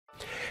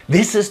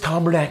This is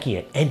Tom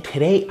Bernacki, and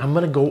today I'm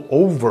gonna go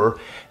over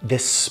the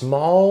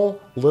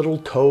small little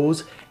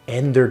toes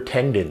and their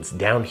tendons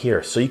down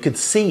here. So you can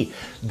see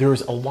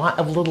there's a lot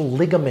of little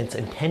ligaments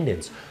and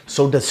tendons.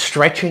 So does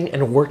stretching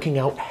and working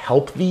out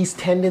help these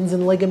tendons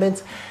and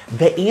ligaments?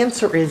 The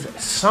answer is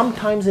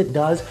sometimes it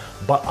does,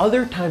 but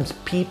other times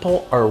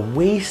people are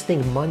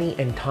wasting money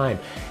and time.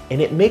 And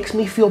it makes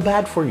me feel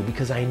bad for you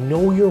because I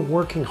know you're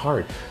working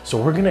hard.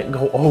 So we're gonna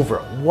go over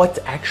what's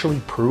actually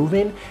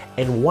proven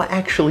and what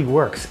actually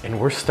works. And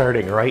we're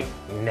starting right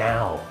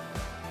now.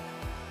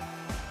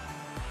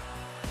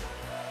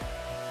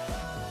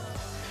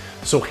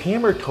 So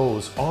hammer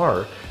toes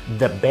are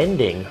the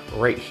bending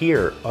right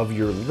here of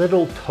your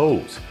little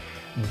toes.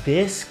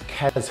 This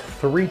has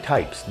three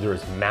types.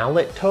 There's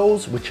mallet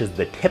toes, which is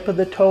the tip of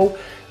the toe.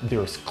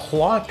 There's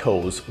claw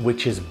toes,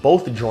 which is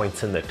both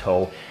joints in the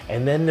toe.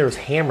 And then there's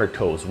hammer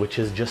toes, which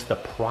is just the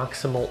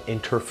proximal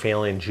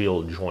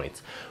interphalangeal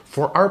joints.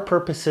 For our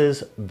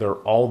purposes, they're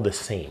all the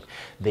same.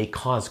 They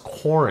cause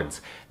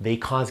corns, they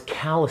cause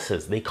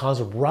calluses, they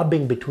cause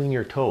rubbing between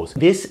your toes.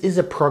 This is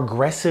a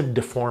progressive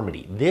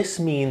deformity. This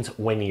means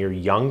when you're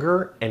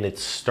younger and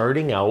it's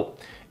starting out,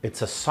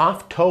 it's a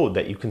soft toe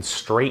that you can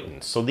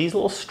straighten. So these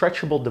little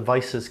stretchable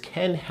devices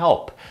can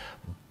help.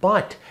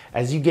 But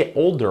as you get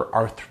older,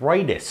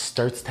 arthritis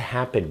starts to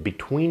happen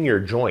between your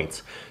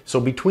joints. So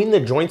between the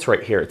joints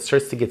right here, it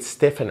starts to get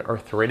stiff and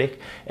arthritic.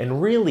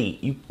 And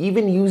really,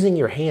 even using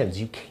your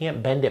hands, you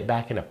can't bend it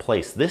back into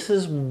place. This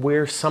is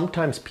where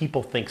sometimes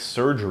people think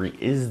surgery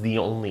is the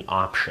only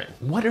option.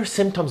 What are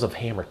symptoms of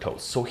hammer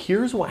toes? So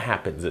here's what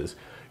happens is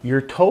your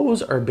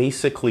toes are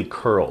basically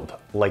curled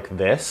like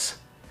this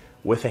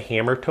with a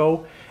hammer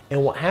toe.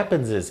 And what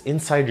happens is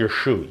inside your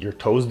shoe, your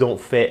toes don't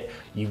fit,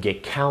 you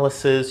get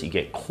calluses, you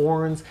get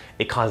corns,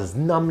 it causes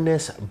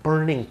numbness,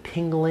 burning,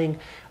 tingling.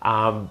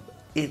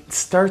 It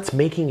starts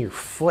making your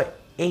foot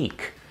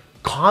ache.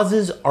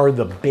 Causes are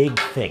the big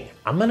thing.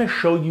 I'm gonna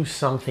show you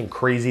something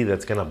crazy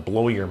that's gonna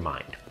blow your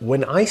mind.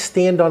 When I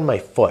stand on my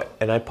foot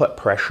and I put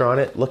pressure on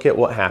it, look at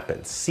what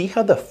happens. See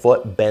how the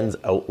foot bends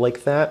out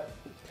like that?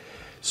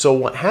 So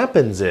what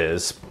happens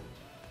is,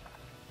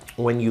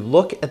 when you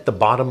look at the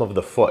bottom of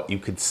the foot, you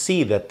could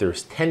see that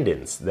there's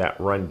tendons that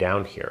run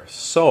down here.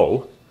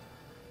 So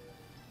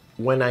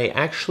when I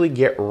actually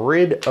get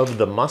rid of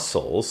the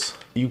muscles,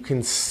 you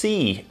can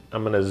see,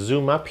 I'm gonna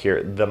zoom up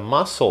here, the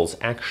muscles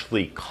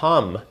actually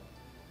come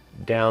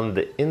down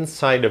the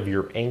inside of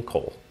your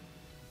ankle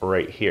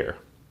right here.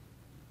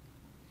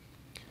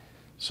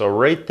 So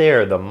right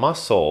there, the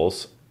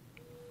muscles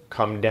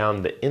come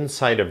down the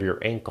inside of your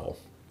ankle.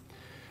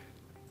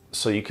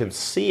 So you can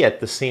see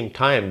at the same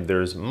time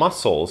there's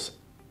muscles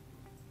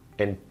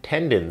and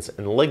tendons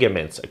and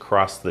ligaments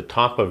across the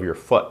top of your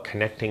foot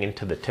connecting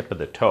into the tip of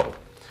the toe.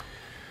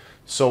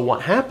 So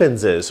what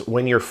happens is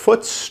when your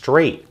foot's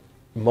straight,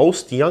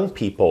 most young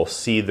people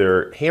see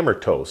their hammer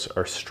toes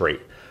are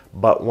straight.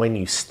 But when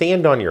you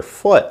stand on your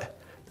foot,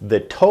 the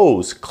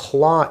toes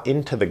claw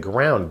into the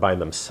ground by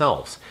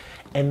themselves.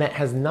 And that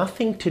has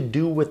nothing to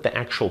do with the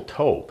actual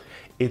toe.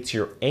 It's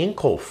your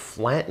ankle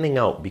flattening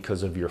out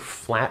because of your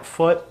flat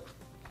foot.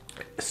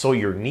 So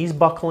your knees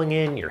buckling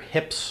in, your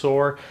hips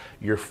sore,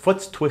 your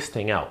foot's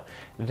twisting out.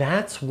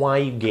 That's why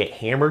you get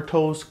hammer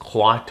toes,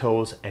 claw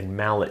toes, and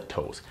mallet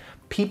toes.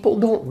 People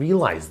don't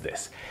realize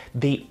this.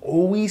 They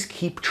always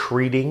keep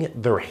treating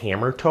their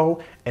hammer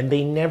toe and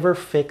they never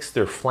fix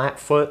their flat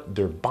foot,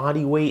 their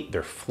body weight,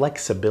 their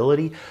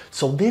flexibility.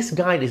 So this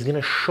guide is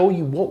gonna show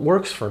you what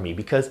works for me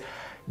because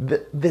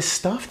the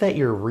stuff that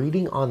you're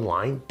reading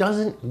online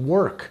doesn't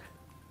work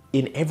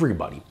in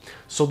everybody.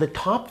 So the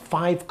top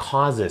 5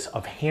 causes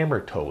of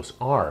hammer toes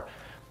are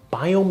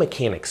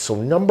biomechanics. So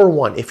number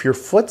 1, if your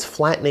foot's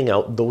flattening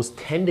out, those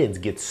tendons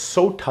get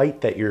so tight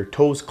that your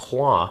toes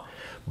claw,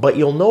 but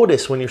you'll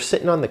notice when you're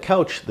sitting on the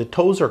couch, the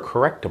toes are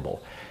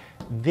correctable.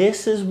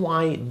 This is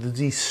why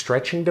these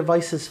stretching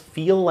devices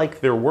feel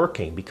like they're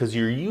working because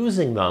you're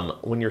using them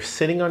when you're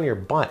sitting on your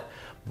butt,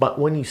 but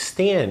when you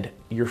stand,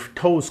 your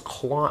toes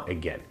claw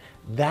again.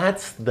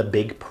 That's the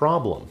big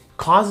problem.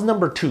 Cause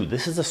number 2,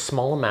 this is a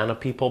small amount of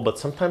people, but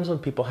sometimes when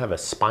people have a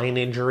spine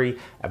injury,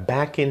 a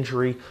back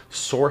injury,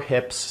 sore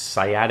hips,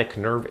 sciatic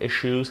nerve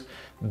issues,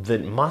 the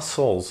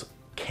muscles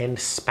can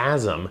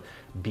spasm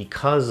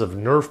because of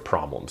nerve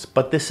problems,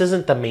 but this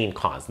isn't the main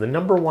cause. The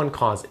number 1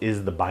 cause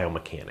is the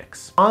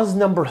biomechanics. Cause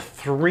number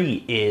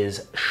 3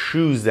 is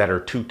shoes that are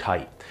too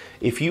tight.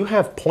 If you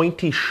have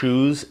pointy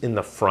shoes in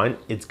the front,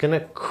 it's gonna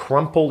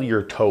crumple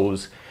your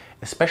toes,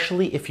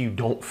 especially if you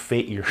don't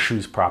fit your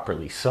shoes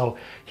properly. So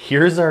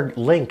here's our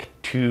link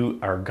to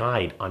our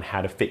guide on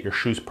how to fit your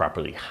shoes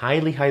properly.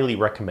 Highly, highly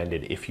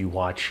recommended if you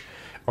watch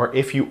or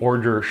if you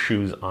order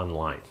shoes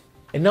online.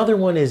 Another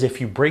one is if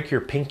you break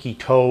your pinky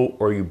toe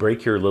or you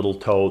break your little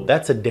toe,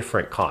 that's a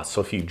different cause. So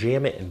if you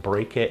jam it and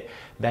break it,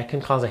 that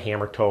can cause a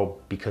hammer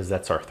toe because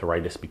that's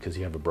arthritis because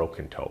you have a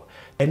broken toe.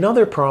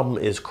 Another problem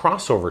is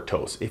crossover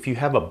toes. If you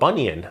have a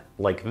bunion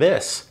like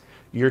this,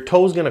 your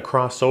toe's gonna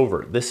cross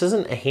over. This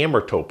isn't a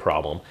hammer toe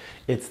problem.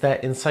 It's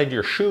that inside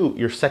your shoe,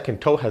 your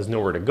second toe has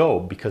nowhere to go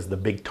because the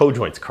big toe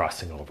joint's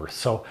crossing over.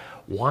 So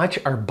watch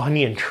our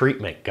bunion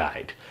treatment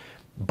guide.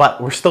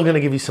 But we're still gonna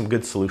give you some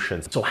good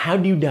solutions. So how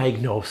do you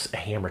diagnose a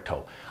hammer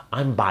toe?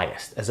 I'm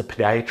biased as a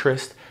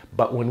podiatrist,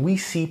 but when we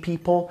see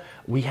people,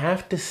 we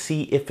have to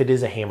see if it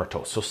is a hammer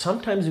toe. So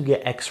sometimes we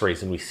get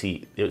x-rays and we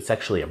see it's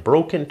actually a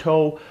broken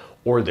toe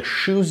or the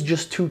shoe's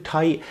just too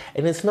tight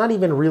and it's not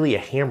even really a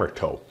hammer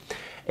toe.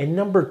 And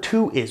number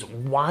two is,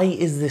 why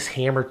is this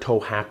hammer toe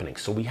happening?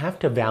 So we have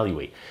to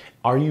evaluate.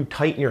 Are you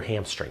tight in your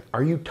hamstring?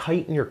 Are you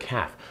tight in your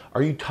calf?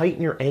 Are you tight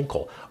in your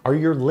ankle? Are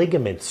your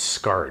ligaments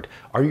scarred?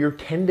 Are your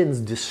tendons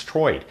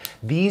destroyed?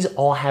 These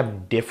all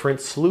have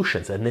different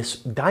solutions, and this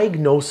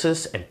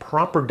diagnosis and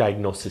proper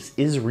diagnosis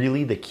is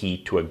really the key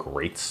to a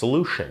great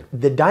solution.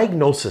 The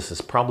diagnosis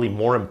is probably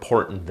more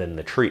important than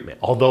the treatment,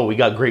 although we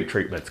got great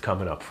treatments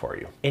coming up for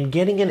you. And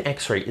getting an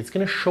x-ray, it's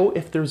gonna show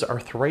if there's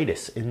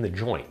arthritis in the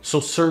joint. So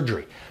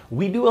surgery.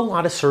 We do a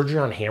lot of surgery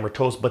on hammer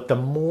toes, but the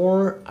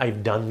more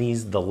I've done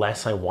these, the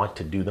less I want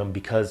to do them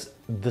because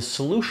the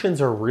solutions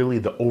are really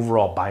the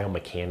overall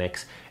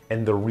biomechanics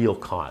and the real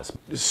cause.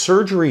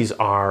 Surgeries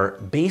are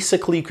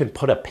basically you can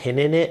put a pin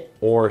in it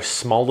or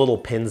small little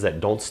pins that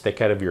don't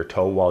stick out of your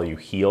toe while you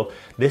heal.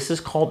 This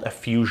is called a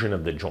fusion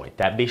of the joint.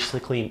 That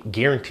basically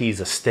guarantees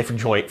a stiff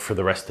joint for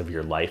the rest of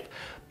your life.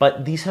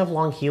 But these have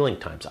long healing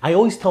times. I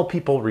always tell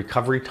people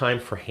recovery time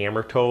for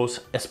hammer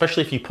toes,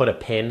 especially if you put a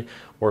pin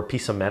or a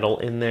piece of metal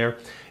in there,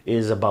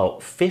 is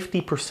about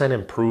 50%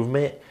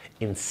 improvement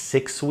in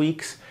 6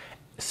 weeks,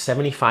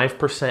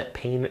 75%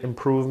 pain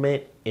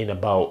improvement in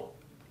about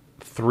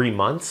 3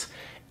 months,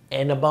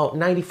 and about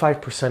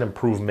 95%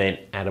 improvement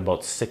at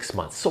about 6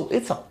 months. So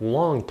it's a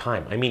long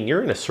time. I mean,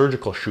 you're in a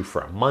surgical shoe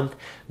for a month,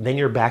 then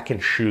you're back in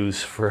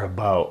shoes for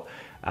about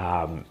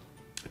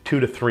 2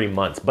 to 3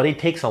 months, but it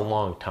takes a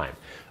long time.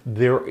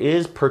 There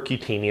is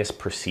percutaneous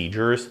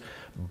procedures,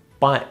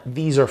 but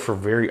these are for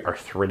very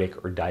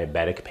arthritic or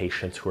diabetic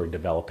patients who are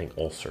developing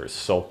ulcers.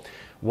 So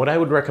what I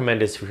would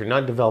recommend is if you're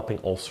not developing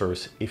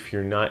ulcers, if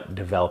you're not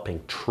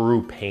developing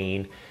true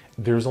pain,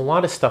 there's a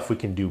lot of stuff we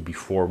can do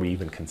before we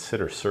even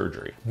consider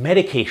surgery.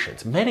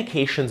 Medications.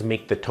 Medications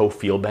make the toe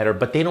feel better,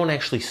 but they don't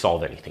actually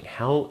solve anything.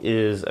 How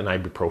is an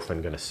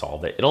ibuprofen gonna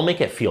solve it? It'll make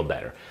it feel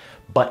better.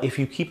 But if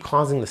you keep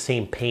causing the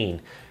same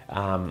pain,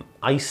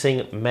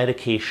 icing,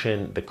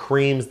 medication, the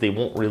creams, they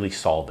won't really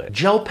solve it.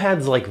 Gel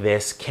pads like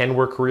this can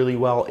work really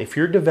well. If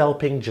you're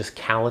developing just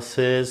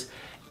calluses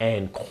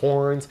and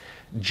corns,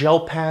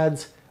 gel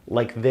pads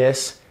like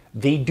this,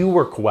 they do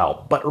work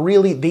well, but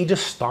really they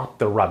just stop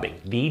the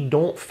rubbing. They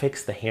don't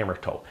fix the hammer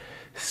toe.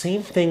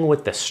 Same thing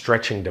with the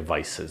stretching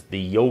devices, the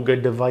yoga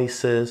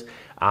devices.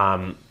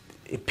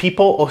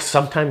 People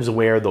sometimes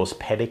wear those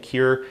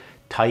pedicure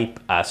type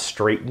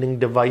straightening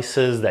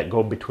devices that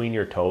go between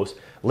your toes.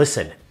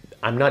 Listen,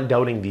 I'm not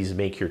doubting these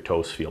make your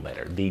toes feel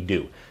better. They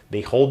do.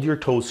 They hold your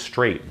toes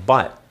straight,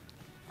 but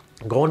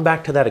going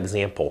back to that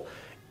example,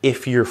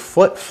 if your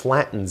foot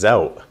flattens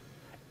out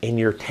and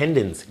your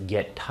tendons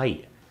get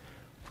tight,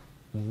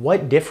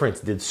 what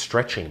difference did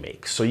stretching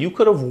make? So you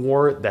could have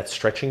wore that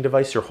stretching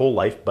device your whole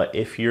life, but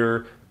if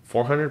you're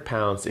 400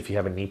 pounds, if you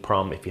have a knee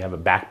problem, if you have a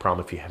back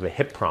problem, if you have a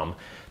hip problem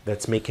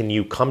that's making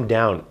you come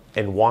down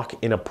and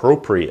walk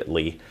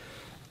inappropriately,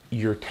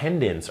 your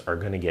tendons are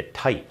gonna get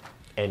tight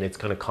and it's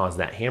gonna cause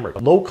that hammer.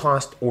 Low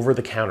cost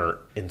over-the-counter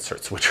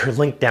inserts, which are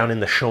linked down in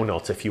the show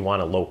notes if you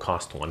want a low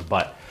cost one,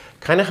 but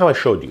kind of how I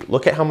showed you.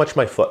 Look at how much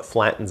my foot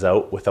flattens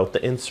out without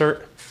the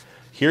insert.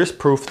 Here's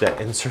proof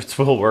that inserts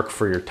will work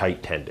for your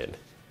tight tendon.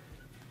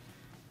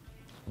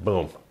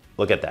 Boom,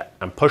 look at that.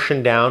 I'm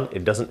pushing down,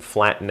 it doesn't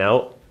flatten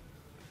out.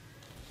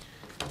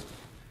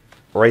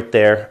 Right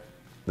there,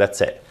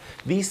 that's it.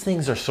 These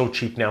things are so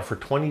cheap now. For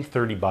 20,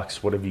 30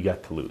 bucks, what have you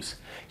got to lose?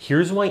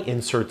 Here's why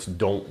inserts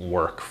don't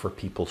work for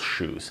people's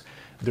shoes.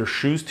 Their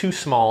shoe's too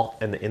small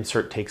and the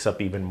insert takes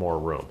up even more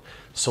room.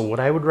 So what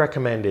I would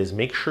recommend is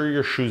make sure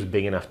your shoe's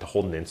big enough to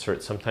hold an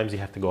insert. Sometimes you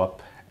have to go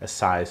up a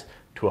size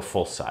to a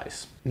full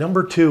size.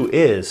 Number two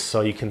is,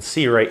 so you can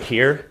see right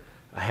here,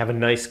 I have a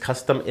nice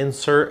custom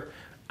insert.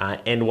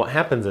 And what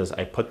happens is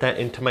I put that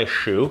into my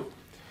shoe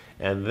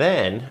and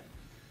then,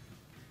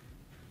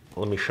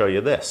 let me show you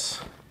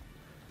this.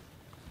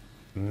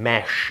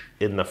 Mesh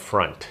in the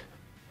front,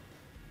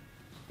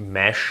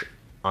 mesh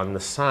on the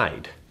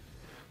side.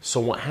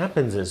 So what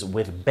happens is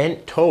with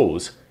bent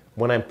toes,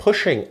 when I'm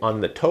pushing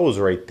on the toes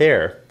right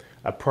there,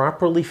 a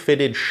properly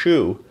fitted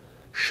shoe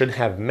should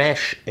have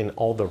mesh in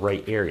all the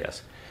right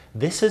areas.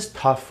 This is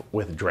tough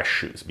with dress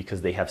shoes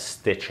because they have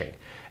stitching,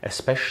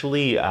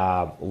 especially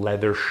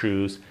leather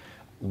shoes,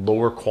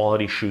 lower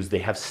quality shoes, they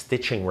have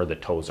stitching where the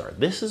toes are.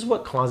 This is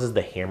what causes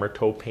the hammer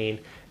toe pain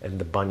and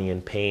the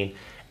bunion pain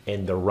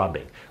and the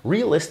rubbing.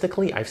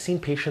 Realistically, I've seen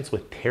patients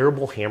with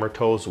terrible hammer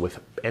toes with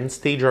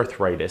end-stage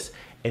arthritis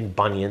and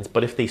bunions,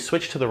 but if they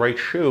switch to the right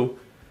shoe,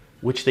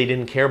 which they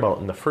didn't care about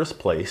in the first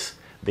place,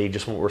 they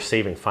just were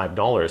saving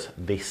 $5,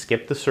 they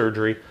skip the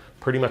surgery,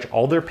 pretty much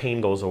all their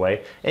pain goes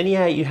away, and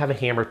yeah, you have a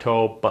hammer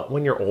toe, but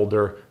when you're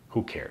older,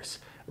 who cares?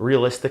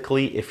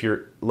 Realistically, if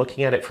you're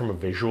looking at it from a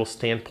visual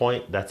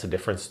standpoint, that's a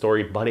different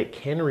story, but it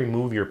can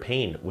remove your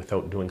pain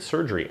without doing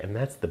surgery, and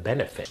that's the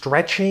benefit.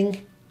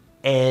 Stretching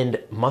and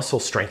muscle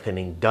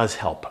strengthening does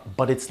help,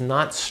 but it's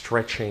not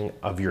stretching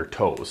of your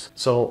toes.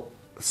 So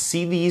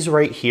see these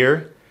right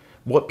here?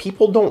 What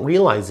people don't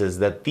realize is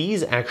that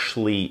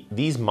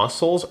these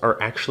muscles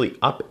are actually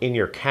up in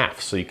your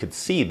calf. So you could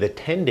see the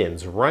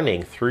tendons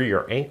running through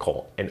your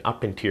ankle and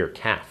up into your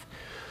calf.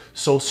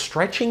 So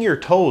stretching your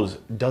toes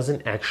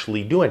doesn't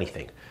actually do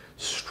anything.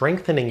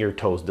 Strengthening your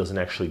toes doesn't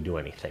actually do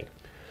anything.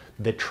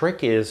 The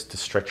trick is to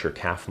stretch your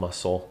calf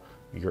muscle,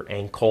 your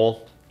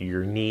ankle,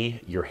 your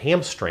knee, your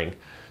hamstring,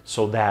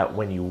 so that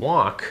when you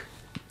walk,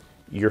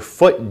 your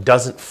foot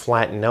doesn't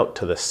flatten out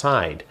to the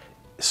side.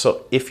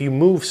 So if you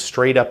move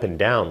straight up and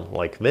down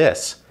like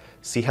this,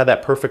 see how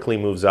that perfectly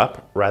moves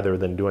up rather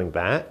than doing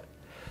that?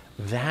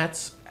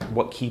 That's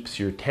what keeps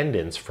your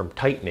tendons from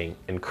tightening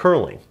and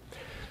curling.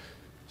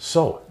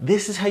 So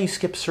this is how you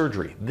skip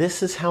surgery.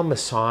 This is how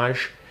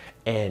massage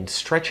and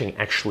stretching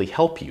actually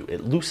help you.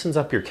 It loosens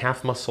up your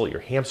calf muscle, your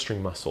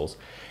hamstring muscles,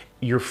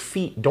 your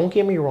feet. Don't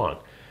get me wrong.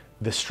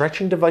 The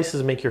stretching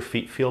devices make your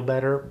feet feel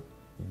better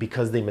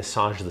because they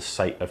massage the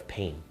site of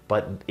pain,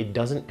 but it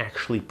doesn't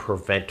actually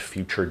prevent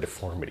future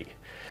deformity.